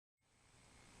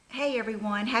Hey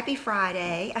everyone, happy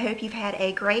Friday. I hope you've had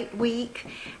a great week.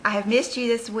 I have missed you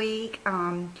this week.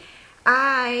 Last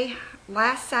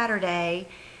Saturday,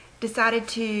 decided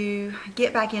to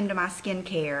get back into my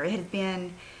skincare. It has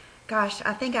been, gosh,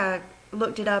 I think I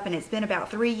looked it up and it's been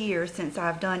about 3 years since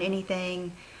I've done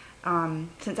anything,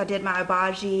 since I did my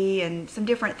Obagi and some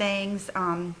different things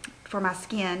for my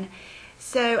skin.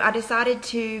 So I decided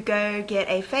to go get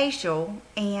a facial,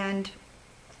 and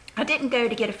I didn't go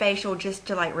to get a facial just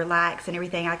to like relax and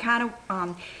everything. I kind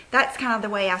of, that's kind of the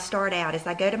way I start out, is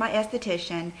I go to my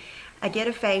esthetician, I get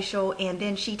a facial, and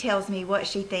then she tells me what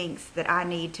she thinks that I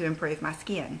need to improve my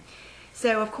skin.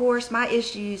 So of course my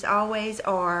issues always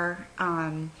are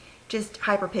just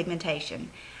hyperpigmentation.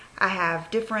 I have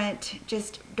different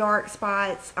just dark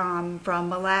spots from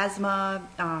melasma,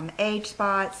 age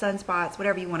spots, sunspots,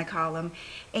 whatever you want to call them.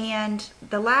 And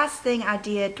the last thing I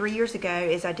did 3 years ago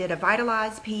is I did a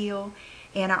vitalized peel,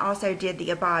 and I also did the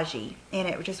Obagi, and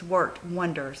it just worked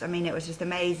wonders. I mean, it was just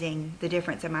amazing, the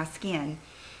difference in my skin.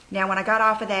 Now when I got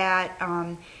off of that,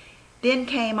 then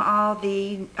came all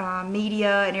the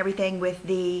media and everything with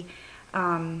the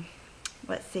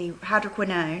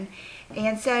hydroquinone.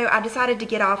 And so I decided to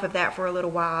get off of that for a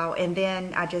little while, and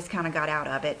then I just kind of got out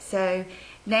of it. So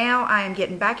now I am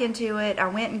getting back into it. I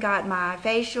went and got my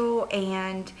facial,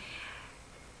 and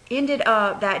ended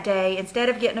up that day, instead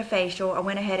of getting a facial, I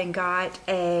went ahead and got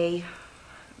a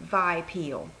Vi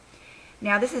peel.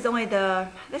 Now this is only I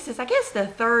guess the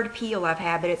third peel I've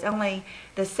had, but it's only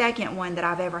the second one that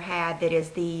I've ever had that is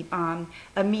the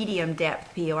a medium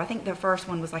depth peel. I think the first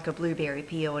one was like a blueberry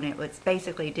peel, and it was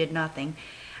basically did nothing.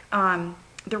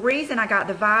 The reason I got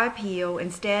the Vi peel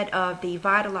instead of the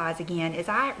Vitalize again is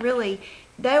I really,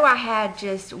 though I had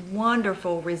just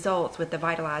wonderful results with the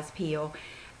Vitalize peel,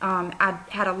 I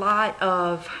had a lot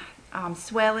of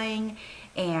swelling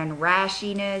and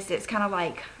rashiness. It's kind of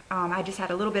like I just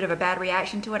had a little bit of a bad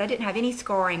reaction to it. I didn't have any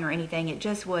scarring or anything. It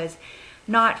just was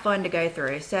not fun to go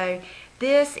through. So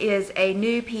this is a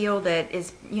new peel that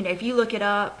is, you know, if you look it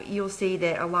up, you'll see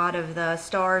that a lot of the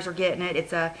stars are getting it.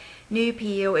 It's a new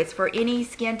peel. It's for any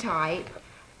skin type,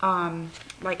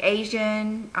 like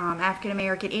Asian, African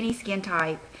American, any skin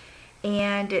type.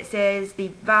 And it says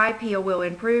the Vi peel will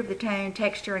improve the tone,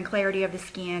 texture, and clarity of the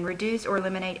skin, reduce or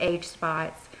eliminate age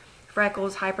spots,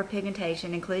 freckles,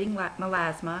 hyperpigmentation, including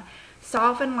melasma,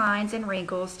 soften lines and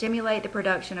wrinkles, stimulate the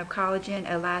production of collagen,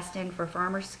 elastin for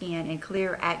firmer skin, and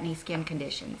clear acne skin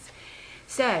conditions.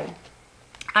 So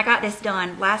I got this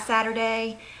done last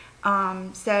Saturday.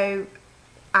 So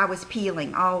I was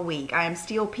peeling all week. I am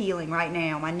still peeling right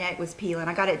now. My neck was peeling.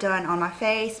 I got it done on my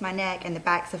face, my neck, and the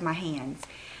backs of my hands.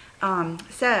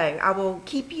 So I will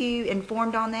keep you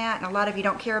informed on that, and a lot of you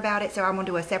don't care about it, so I'm going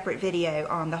to do a separate video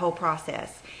on the whole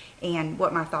process and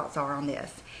what my thoughts are on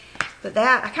this. But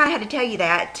that, I kind of had to tell you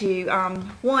that to,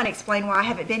 one, explain why I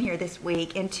haven't been here this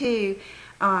week, and two,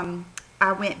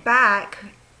 I went back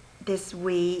this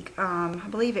week, I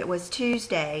believe it was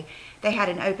Tuesday. They had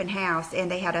an open house, and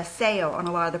they had a sale on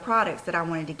a lot of the products that I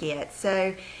wanted to get.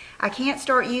 So I can't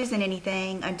start using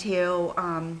anything until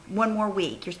one more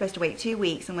week. You're supposed to wait 2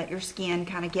 weeks and let your skin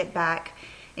kind of get back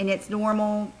in its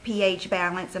normal pH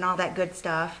balance and all that good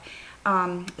stuff.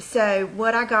 So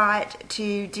what I got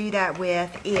to do that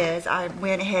with is I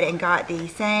went ahead and got the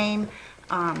same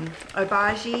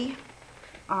Obagi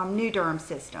New Derm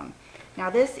system. Now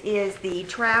this is the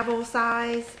travel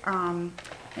size.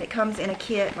 It comes in a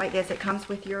kit like this. It comes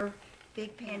with your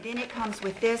big pan. Then it comes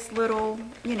with this little,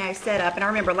 you know, setup. And I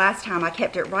remember last time I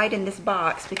kept it right in this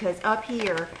box, because up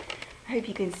here, I hope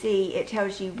you can see, it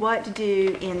tells you what to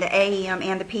do in the AM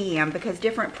and the PM, because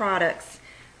different products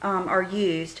are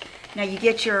used. Now you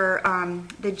get your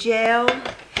the gel.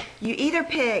 You either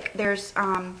pick, there's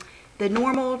the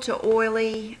normal to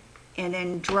oily and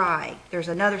then dry. There's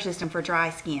another system for dry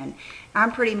skin.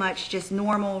 I'm pretty much just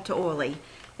normal to oily.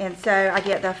 And so I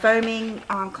get the foaming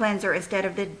cleanser instead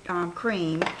of the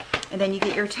cream. And then you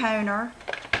get your toner.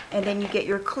 And then you get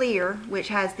your clear, which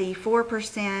has the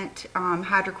 4%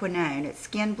 hydroquinone. It's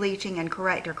skin bleaching and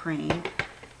corrector cream.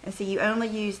 And so you only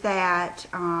use that,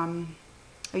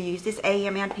 or use this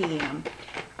AM and PM.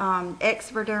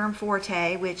 Exverderm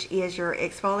Forte, which is your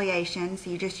exfoliation. So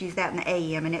you just use that in the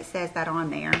AM, and it says that on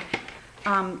there.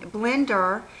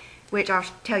 Blender, which I'll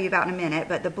tell you about in a minute,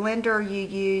 but the blender you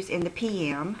use in the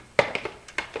PM.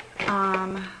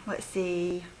 Let's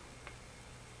see.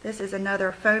 This is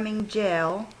another foaming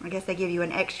gel. I guess they give you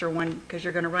an extra one because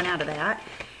you're going to run out of that.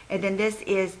 And then this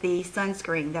is the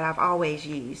sunscreen that I've always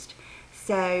used.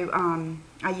 So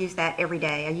I use that every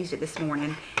day. I used it this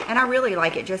morning. And I really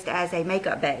like it just as a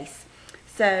makeup base.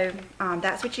 So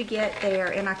that's what you get there.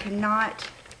 And I cannot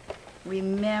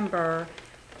remember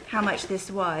how much this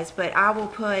was, but I will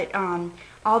put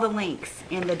all the links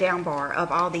in the down bar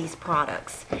of all these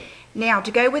products. Now,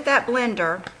 to go with that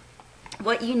blender,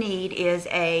 what you need is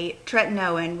a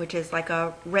tretinoin, which is like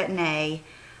a Retin-A,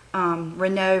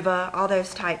 Renova, all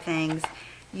those type things.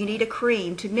 You need a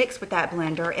cream to mix with that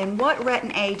blender, and what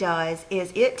Retin-A does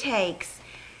is it takes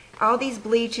all these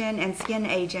bleaching and skin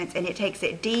agents and it takes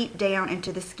it deep down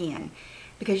into the skin.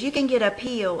 Because you can get a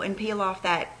peel and peel off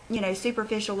that, you know,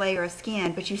 superficial layer of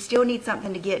skin, but you still need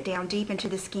something to get down deep into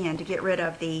the skin to get rid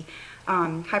of the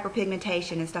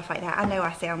hyperpigmentation and stuff like that. I know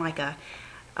I sound like a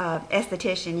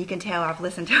esthetician. You can tell I've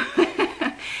listened to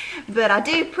it. But I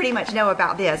do pretty much know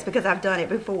about this because I've done it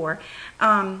before.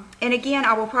 And again,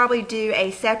 I will probably do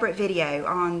a separate video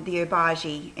on the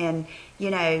Obagi and, you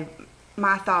know,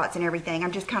 my thoughts and everything.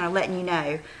 I'm just kind of letting you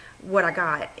know what I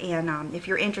got, and if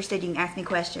you're interested, you can ask me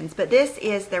questions. But this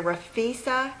is the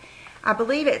Rafisa. I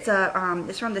believe it's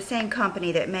from the same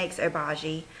company that makes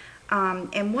Obagi.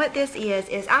 And what this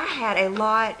is I had a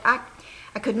lot.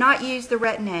 I could not use the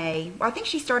Retin-A. Well, I think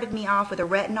she started me off with a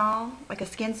retinol, like a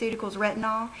SkinCeuticals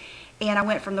retinol, and I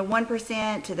went from the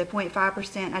 1% to the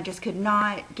 0.5%. I just could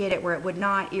not get it where it would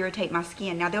not irritate my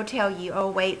skin. Now they'll tell you, oh,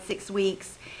 wait 6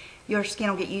 weeks, your skin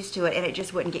will get used to it, and it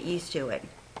just wouldn't get used to it.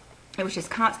 It was just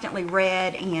constantly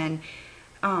red and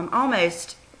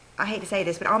almost, I hate to say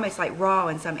this, but almost like raw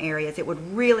in some areas. It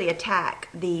would really attack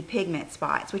the pigment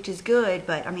spots, which is good,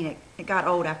 but I mean, it got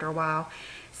old after a while.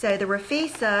 So the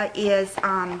Rafisa is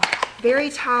very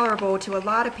tolerable to a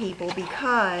lot of people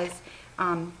because,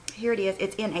 here it is,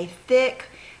 it's in a thick,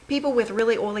 people with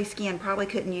really oily skin probably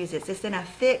couldn't use it. It's in a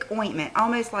thick ointment,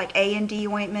 almost like A&D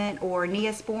ointment or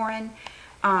Neosporin.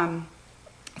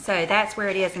 So that's where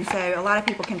it is, and so a lot of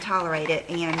people can tolerate it,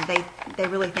 and they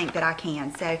really think that I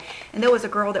can. So, and there was a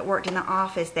girl that worked in the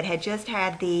office that had just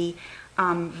had the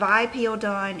Vi peel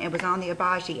done. It was on the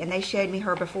Obagi, and they showed me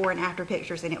her before and after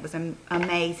pictures, and it was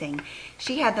amazing.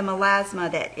 She had the melasma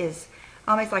that is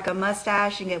almost like a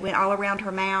mustache, and it went all around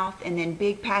her mouth, and then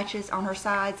big patches on her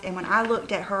sides. And when I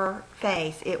looked at her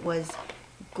face, it was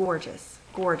gorgeous,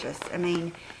 gorgeous. I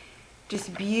mean,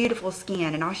 just beautiful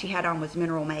skin, and all she had on was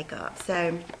mineral makeup.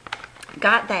 So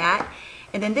got that,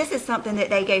 and then this is something that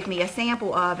they gave me a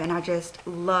sample of, and I just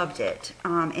loved it.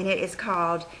 And it is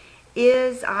called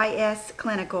Is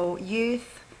Clinical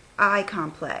Youth Eye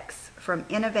Complex from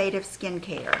Innovative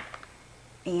Skincare,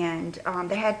 and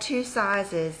they had 2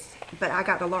 sizes, but I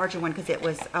got the larger one because it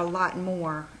was a lot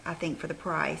more, I think, for the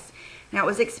price. Now it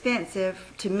was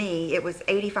expensive to me. It was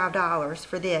 $85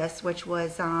 for this, which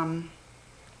was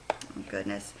oh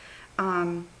goodness,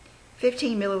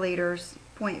 15 milliliters,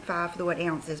 0.5 for the 1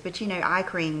 ounces. But you know, eye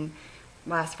cream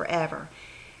lasts forever.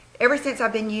 Ever since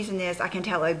I've been using this, I can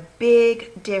tell a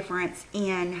big difference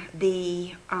in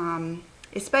the,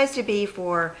 it's supposed to be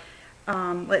for,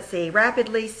 let's see,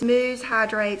 rapidly smooths,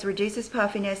 hydrates, reduces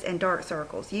puffiness, and dark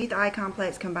circles. Youth Eye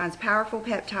Complex combines powerful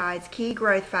peptides, key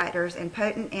growth factors, and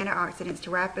potent antioxidants to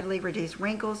rapidly reduce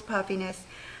wrinkles, puffiness,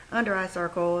 under eye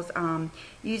circles,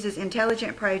 uses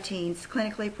intelligent proteins,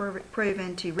 clinically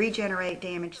proven to regenerate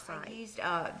damaged sight. I used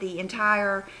the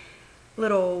entire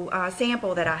little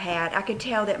sample that I had. I could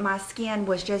tell that my skin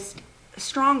was just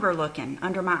stronger looking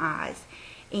under my eyes,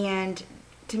 and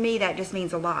to me that just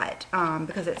means a lot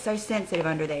because it's so sensitive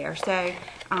under there. So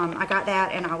I got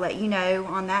that, and I'll let you know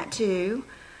on that too.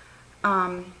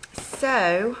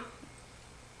 So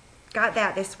got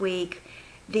that this week.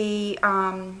 The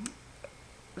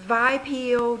Vi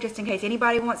peel, just in case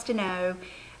anybody wants to know,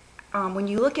 when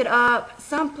you look it up,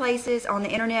 some places on the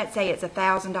internet say it's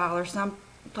 $1,000, some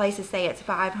places say it's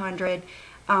 $500.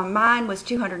 Mine was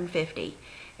 $250,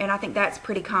 and I think that's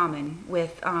pretty common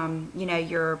with you know,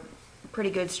 your pretty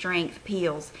good strength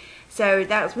peels. So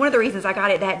that was one of the reasons I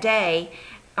got it that day,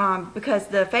 because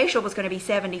the facial was going to be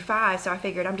 $75, so I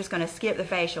figured I'm just going to skip the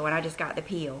facial, and I just got the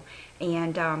peel.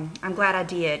 And I'm glad I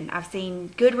did. I've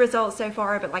seen good results so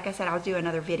far, but like I said, I'll do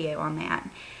another video on that.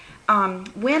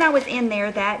 When I was in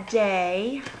there that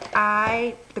day,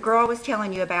 the girl I was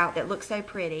telling you about that looked so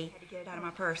pretty, I had to get it out of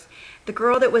my purse. The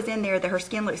girl that was in there, that her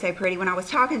skin looked so pretty, when I was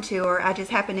talking to her, I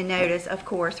just happened to notice, of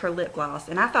course, her lip gloss.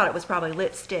 And I thought it was probably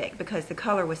lipstick because the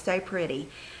color was so pretty.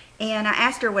 And I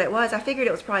asked her what it was. I figured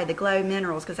it was probably the Glow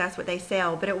Minerals because that's what they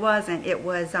sell, but it wasn't. It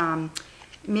was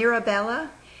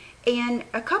Mirabella. And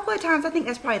a couple of times, I think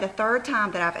that's probably the 3rd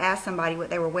time that I've asked somebody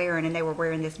what they were wearing, and they were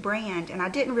wearing this brand, and I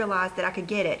didn't realize that I could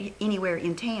get it anywhere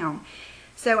in town.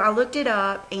 So I looked it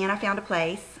up, and I found a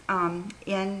place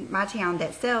in my town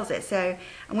that sells it. So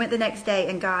I went the next day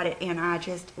and got it, and I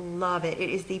just love it. It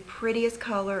is the prettiest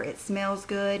color. It smells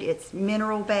good. It's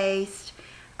mineral based.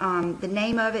 The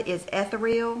name of it is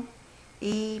Ethereal,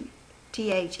 E-T-H-E-R-E-A-L,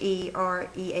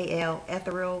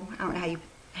 Ethereal. I don't know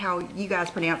how you guys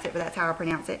pronounce it, but that's how I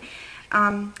pronounce it.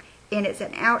 And it's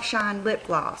an Outshine lip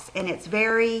gloss, and it's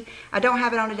very, I don't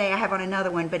have it on today, I have on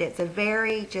another one, but it's a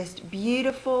very just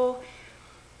beautiful,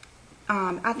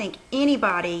 I think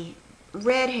anybody,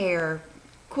 red hair,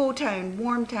 cool tone,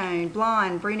 warm tone,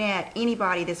 blonde, brunette,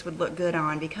 anybody this would look good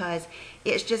on, because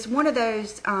it's just one of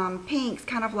those pinks,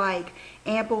 kind of like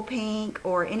ample pink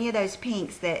or any of those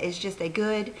pinks that is just a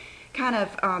good kind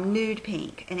of nude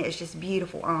pink, and it's just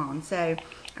beautiful on. So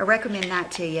I recommend that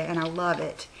to you, and I love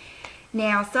it.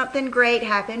 Now, something great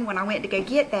happened when I went to go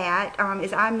get that,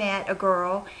 is I met a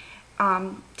girl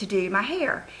to do my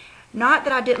hair. Not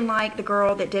that I didn't like the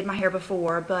girl that did my hair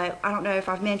before, but I don't know if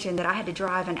I've mentioned that I had to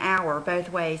drive an hour both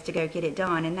ways to go get it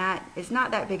done, and that is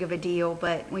not that big of a deal,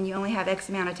 but when you only have X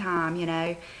amount of time, you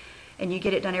know, and you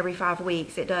get it done every 5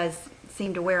 weeks, it does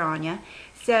seem to wear on you.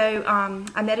 So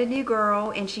I met a new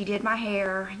girl, and she did my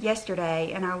hair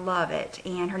yesterday, and I love it,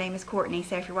 and her name is Courtney,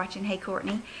 so if you're watching, hey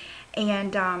Courtney.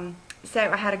 And so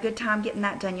I had a good time getting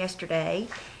that done yesterday.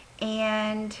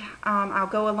 And I'll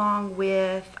go along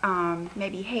with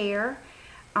maybe hair.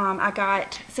 I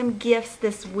got some gifts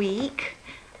this week.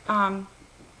 And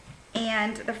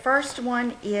the first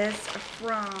one is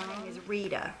from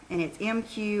Rita, and it's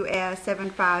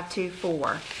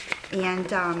MQS7524.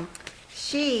 And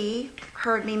she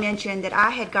heard me mention that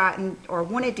I had gotten or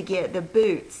wanted to get the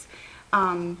Boots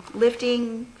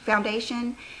lifting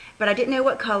foundation, but I didn't know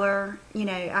what color, you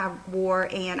know, I wore.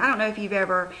 And I don't know if you've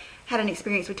ever had an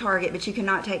experience with Target, but you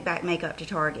cannot take back makeup to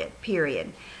Target,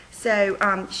 period.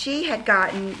 So she had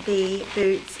gotten the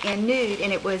Boots in nude,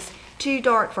 and it was too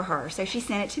dark for her, so she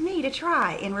sent it to me to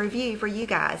try and review for you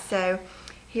guys. So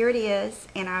here it is,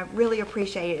 and I really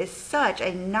appreciate it. It's such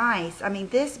a nice, I mean,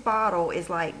 this bottle is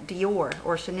like Dior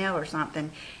or Chanel or something.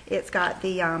 It's got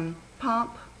the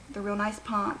pump, the real nice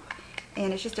pump,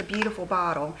 and it's just a beautiful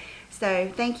bottle. So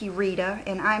thank you, Rita,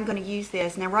 and I'm going to use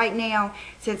this. Now right now,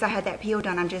 since I had that peel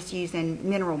done, I'm just using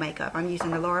mineral makeup. I'm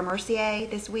using the Laura Mercier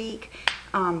this week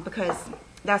because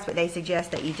that's what they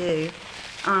suggest that you do.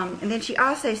 And then she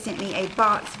also sent me a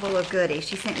box full of goodies.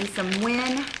 She sent me some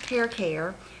Win hair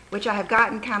care, which I have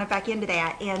gotten kind of back into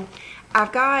that, and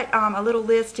I've got a little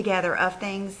list together of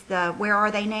things, the where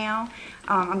are they now.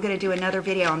 I'm going to do another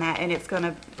video on that, and it's going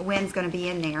to, Win's going to be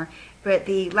in there. But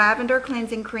the lavender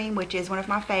cleansing cream, which is one of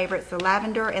my favorites, the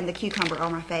lavender and the cucumber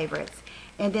are my favorites.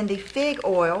 And then the fig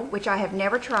oil, which I have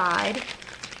never tried,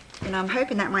 and I'm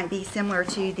hoping that might be similar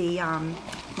to the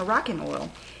Moroccan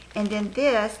oil. And then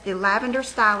this, the lavender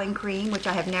styling cream, which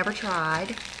I have never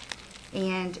tried,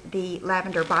 and the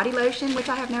lavender body lotion, which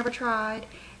I have never tried,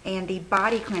 and the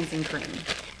body cleansing cream,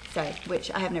 so which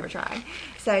I have never tried.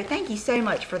 So thank you so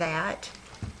much for that.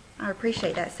 I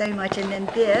appreciate that so much. And then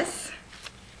this,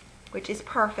 which is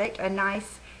perfect, a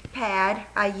nice pad.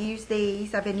 I use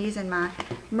these. I've been using my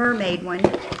mermaid one,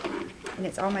 and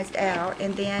it's almost out.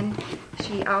 And then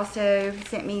she also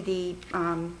sent me the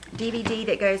DVD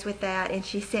that goes with that, and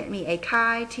she sent me a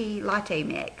Kai tea latte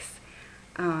mix.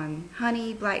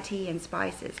 Honey, black tea, and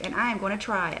spices, and I am going to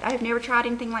try it. I have never tried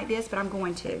anything like this, but I'm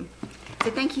going to.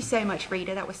 So thank you so much,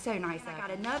 Rita. That was so nice. I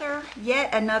got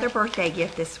yet another birthday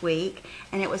gift this week,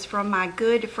 and it was from my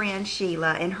good friend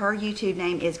Sheila, and her YouTube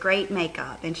name is Great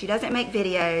Makeup, and she doesn't make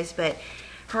videos, but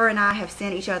her and I have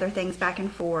sent each other things back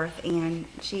and forth, and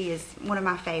she is one of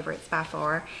my favorites by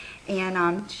far.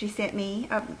 And she sent me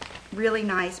a really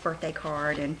nice birthday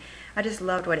card, and I just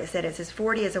loved what it said. It says,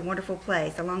 40 is a wonderful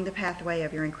place along the pathway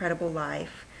of your incredible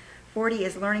life. 40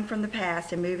 is learning from the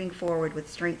past and moving forward with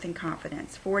strength and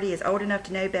confidence. 40 is old enough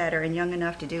to know better and young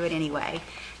enough to do it anyway.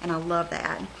 And I love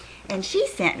that. And she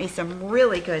sent me some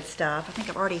really good stuff. I think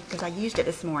I've already, because I used it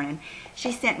this morning.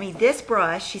 She sent me this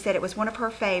brush. She said it was one of her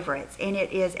favorites, and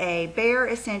it is a Bare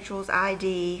Essentials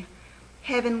ID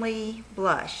Heavenly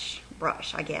Blush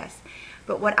brush, I guess.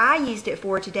 But what I used it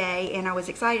for today, and I was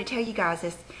excited to tell you guys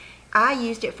this, I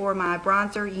used it for my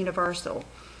bronzer Universal.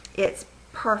 It's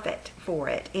perfect for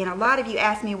it. And a lot of you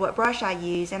ask me what brush I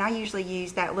use, and I usually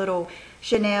use that little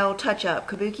Chanel Touch-Up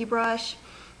Kabuki brush.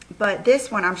 But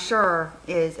this one, I'm sure,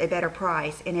 is a better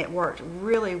price, and it worked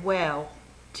really well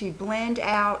to blend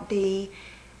out the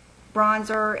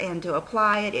bronzer and to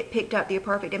apply it. It picked up the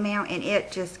perfect amount, and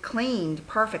it just cleaned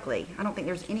perfectly. I don't think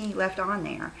there's any left on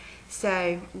there.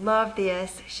 So, love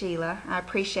this, Sheila. I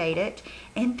appreciate it.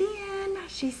 And then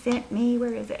she sent me,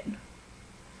 where is it?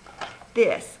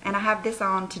 This, and I have this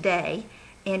on today,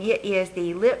 and it is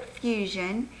the Lip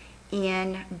Fusion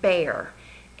in Bare,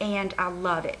 and I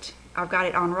love it. I've got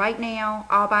it on right now,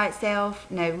 all by itself,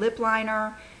 no lip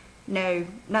liner, no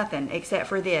nothing except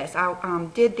for this. I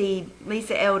did the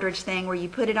Lisa Eldridge thing where you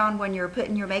put it on when you're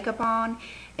putting your makeup on,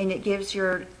 and it gives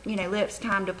your lips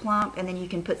time to plump, and then you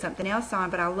can put something else on.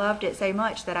 But I loved it so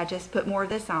much that I just put more of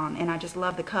this on, and I just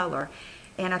love the color,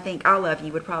 and I think all of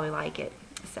you would probably like it.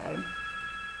 So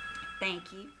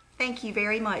thank you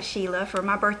very much, Sheila, for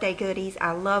my birthday goodies.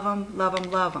 I love them, love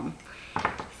them, love them.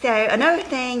 So another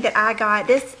thing that I got,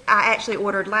 this I actually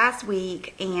ordered last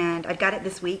week, and I got it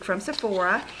this week from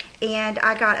Sephora, and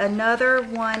I got another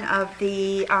one of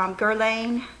the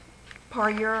Guerlain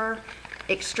Parure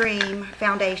Extreme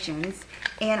foundations,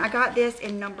 and I got this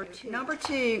in number 2. Number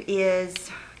 2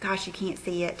 is, gosh, you can't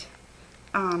see it.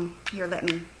 Here,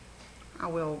 I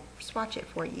will swatch it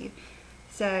for you.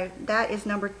 So that is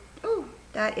number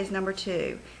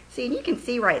 2. See, and you can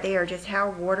see right there just how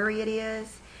watery it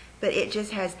is. But it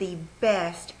just has the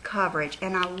best coverage,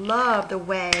 and I love the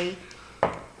way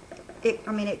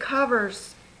it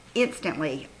covers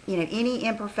instantly, any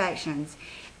imperfections.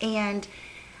 And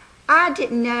I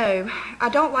didn't know, I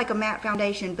don't like a matte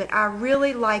foundation, but I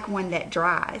really like one that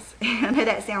dries. I know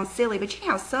that sounds silly, but you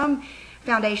know how some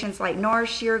foundations like NARS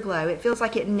Sheer Glow, it feels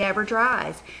like it never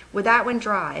dries. Well, that one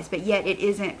dries, but yet it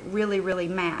isn't really, really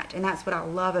matte, and that's what I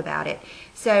love about it.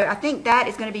 So I think that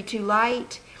is going to be too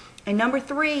light. And number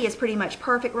 3 is pretty much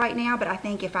perfect right now, but I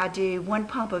think if I do 1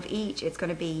 pump of each, it's going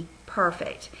to be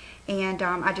perfect. And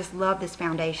I just love this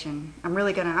foundation. I'm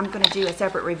gonna do a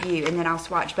separate review, and then I'll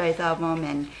swatch both of them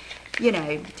and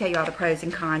tell you all the pros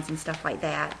and cons and stuff like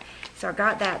that. So I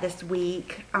got that this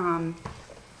week,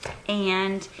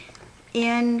 and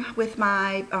in with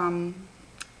my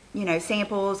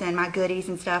samples and my goodies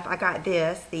and stuff, I got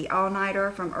this, the All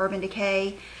Nighter from Urban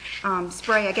Decay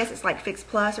spray. I guess it's like Fix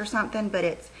Plus or something, but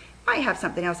it's might have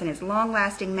something else in it. It's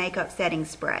long-lasting makeup setting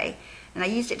spray, and I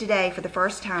used it today for the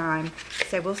first time,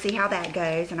 so we'll see how that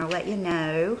goes, and I'll let you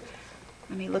know.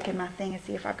 Let me look in my thing and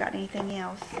see if I've got anything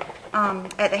else.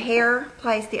 At the hair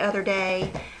place the other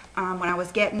day, when I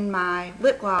was getting my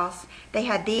lip gloss, they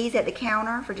had these at the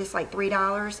counter for just like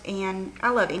 $3, and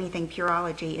I love anything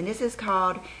Pureology, and this is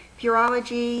called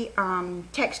Pureology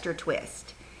Texture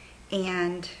Twist,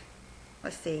 and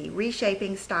let's see,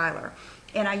 Reshaping Styler.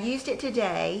 And I used it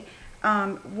today.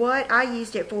 What I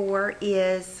used it for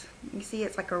is, you see,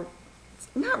 it's like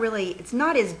it's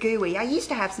not as gooey. I used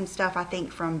to have some stuff, I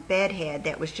think, from Bedhead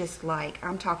that was just like,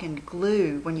 I'm talking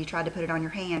glue when you tried to put it on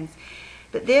your hands.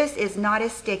 But this is not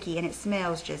as sticky, and it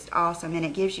smells just awesome, and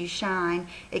it gives you shine.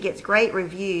 It gets great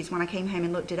reviews when I came home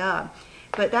and looked it up.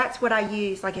 But that's what I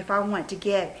use, like if I want to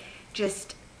get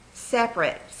just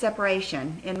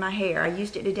separation in my hair. I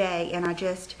used it today, and I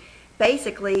just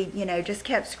basically, just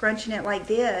kept scrunching it like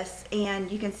this,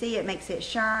 and you can see it makes it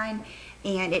shine,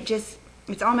 and it's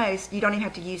almost, you don't even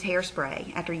have to use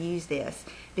hairspray after you use this,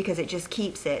 because it just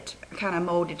keeps it kind of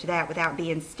molded to that without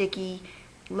being sticky.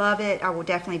 Love it. I will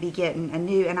definitely be getting a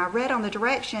new, and I read on the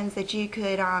directions that you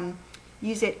could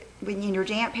use it in your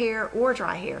damp hair or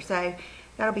dry hair, so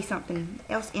that'll be something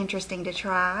else interesting to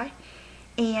try.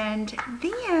 And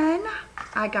then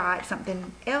I got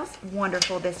something else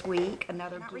wonderful this week.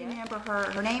 Another gift. I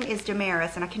remember her name is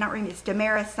Damaris, and I cannot remember, it's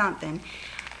Damaris something.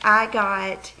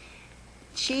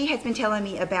 She has been telling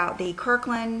me about the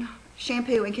Kirkland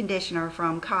shampoo and conditioner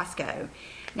from Costco.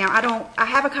 Now I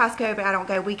have a Costco, but I don't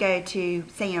go, we go to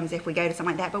Sam's if we go to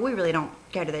something like that, but we really don't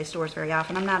go to those stores very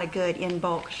often. I'm not a good in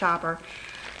bulk shopper.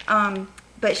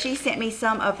 But she sent me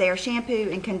some of their shampoo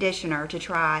and conditioner to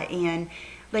try and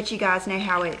let you guys know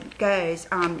how it goes.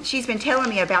 She's been telling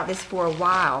me about this for a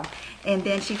while, and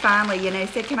then she finally,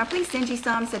 said, can I please send you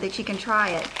some so that you can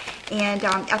try it? And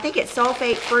I think it's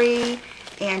sulfate free,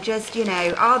 and just,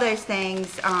 all those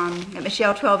things that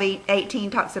Michelle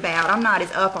 1218 talks about. I'm not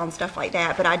as up on stuff like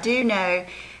that, but I do know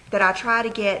that I try to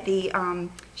get the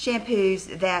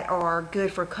shampoos that are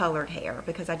good for colored hair,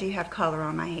 because I do have color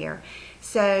on my hair.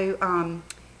 So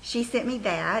she sent me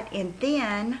that, and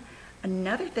then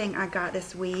another thing I got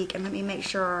this week, and let me make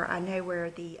sure I know where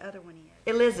the other one is.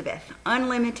 Elizabeth,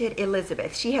 Unlimited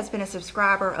Elizabeth. She has been a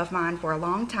subscriber of mine for a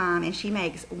long time, and she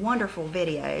makes wonderful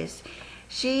videos.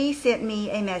 She sent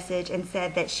me a message and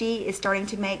said that she is starting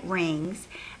to make rings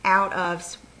out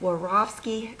of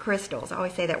Swarovski crystals. I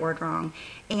always say that word wrong.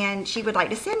 And she would like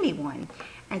to send me one.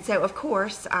 And so, of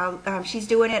course, she's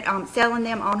doing it, selling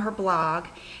them on her blog.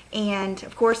 And,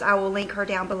 of course, I will link her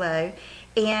down below.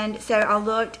 And so I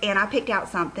looked, and I picked out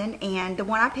something, and the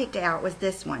one I picked out was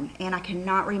this one, and I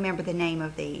cannot remember the name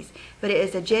of these, but it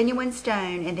is a genuine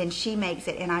stone, and then she makes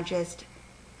it, and I just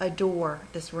adore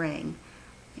this ring.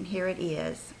 And here it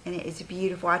is, and it is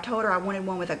beautiful. I told her I wanted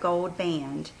one with a gold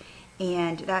band,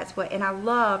 And that's what, and I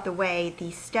love the way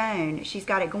the stone, she's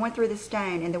got it going through the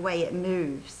stone and the way it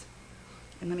moves.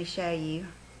 And let me show you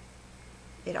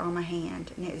it on my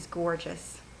hand, and it is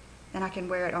gorgeous. And I can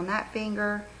wear it on that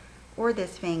finger or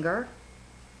this finger.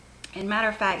 And matter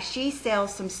of fact, she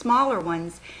sells some smaller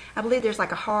ones. I believe there's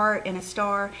like a heart and a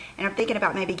star, and I'm thinking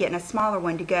about maybe getting a smaller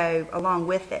one to go along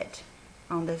with it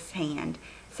on this hand.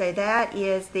 So that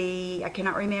is the, I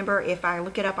cannot remember, if I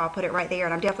look it up I'll put it right there,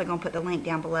 and I'm definitely going to put the link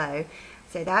down below.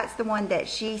 So that's the one that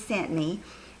she sent me,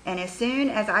 and as soon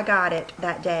as I got it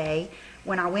that day,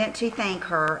 when I went to thank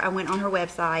her, I went on her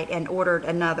website and ordered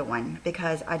another one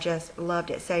because I just loved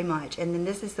it so much. And then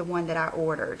this is the one that I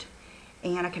ordered,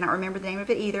 and I cannot remember the name of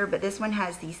it either, but this one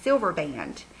has the silver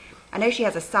band. I know she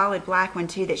has a solid black one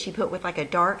too that she put with like a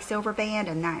dark silver band,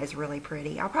 and that is really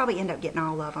pretty. I'll probably end up getting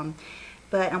all of them.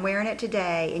 But I'm wearing it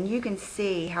today, and you can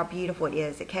see how beautiful it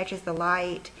is. It catches the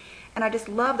light, and I just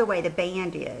love the way the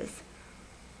band is.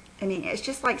 I mean, it's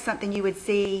just like something you would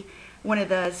see one of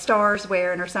the stars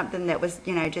wearing, or something that was,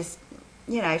 you know, just,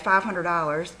 you know,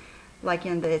 $500, like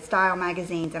in the style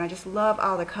magazines. And I just love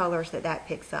all the colors that that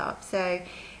picks up. So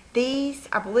these,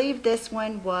 I believe this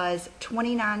one was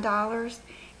 $29.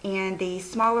 And the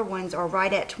smaller ones are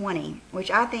right at $20,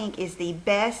 which I think is the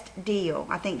best deal.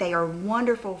 I think they are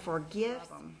wonderful for gifts.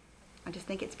 I just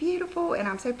think it's beautiful, and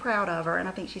I'm so proud of her, and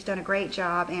I think she's done a great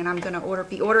job, and I'm going to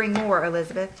be ordering more,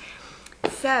 Elizabeth.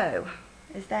 So,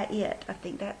 is that it? I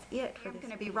think that's it for this. I'm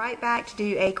going to be right back to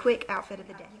do a quick outfit of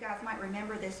the day. You guys might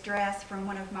remember this dress from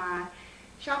one of my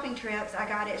shopping trips. I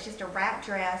got it, it's just a wrap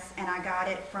dress, and I got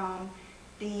it from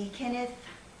the Kenneth...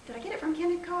 Did I get it from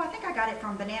Kenneth Cole? I think I got it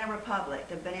from Banana Republic,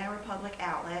 the Banana Republic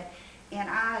outlet, and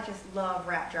I just love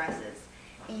wrap dresses.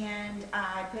 And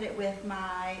I put it with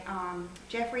my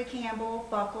Jeffrey Campbell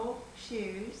buckle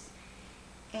shoes,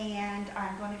 and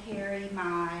I'm going to carry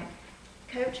my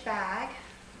Coach bag,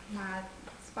 my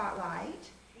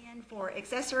spotlight. And for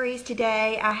accessories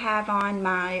today, I have on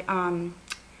my, I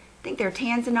think they're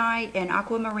tanzanite and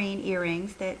aquamarine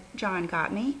earrings that John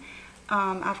got me.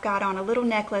 I've got on a little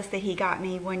necklace that he got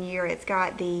me one year. It's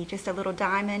got just a little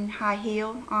diamond high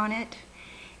heel on it.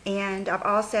 And I've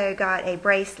also got a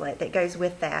bracelet that goes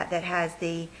with that has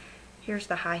here's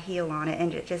the high heel on it,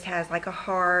 and it just has like a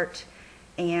heart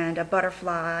and a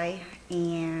butterfly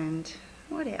and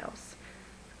what else?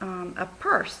 A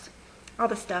purse. All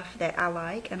the stuff that I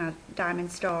like, and a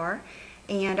diamond star.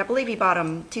 And I believe he bought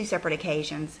them 2 separate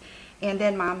occasions. And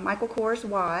then my Michael Kors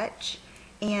watch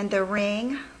and the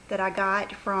ring that I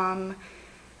got from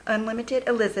Unlimited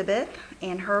Elizabeth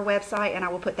and her website, and I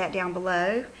will put that down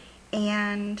below.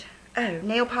 And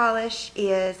nail polish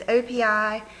is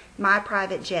OPI My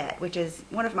Private Jet, which is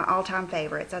one of my all-time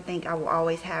favorites. I think I will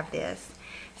always have this.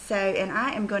 So, and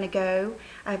I am going to go,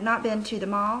 I have not been to the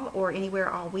mall or anywhere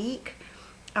all week.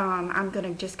 I'm going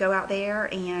to just go out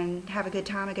there and have a good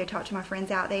time and go talk to my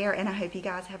friends out there, and I hope you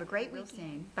guys have a great week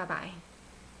soon. Bye-bye.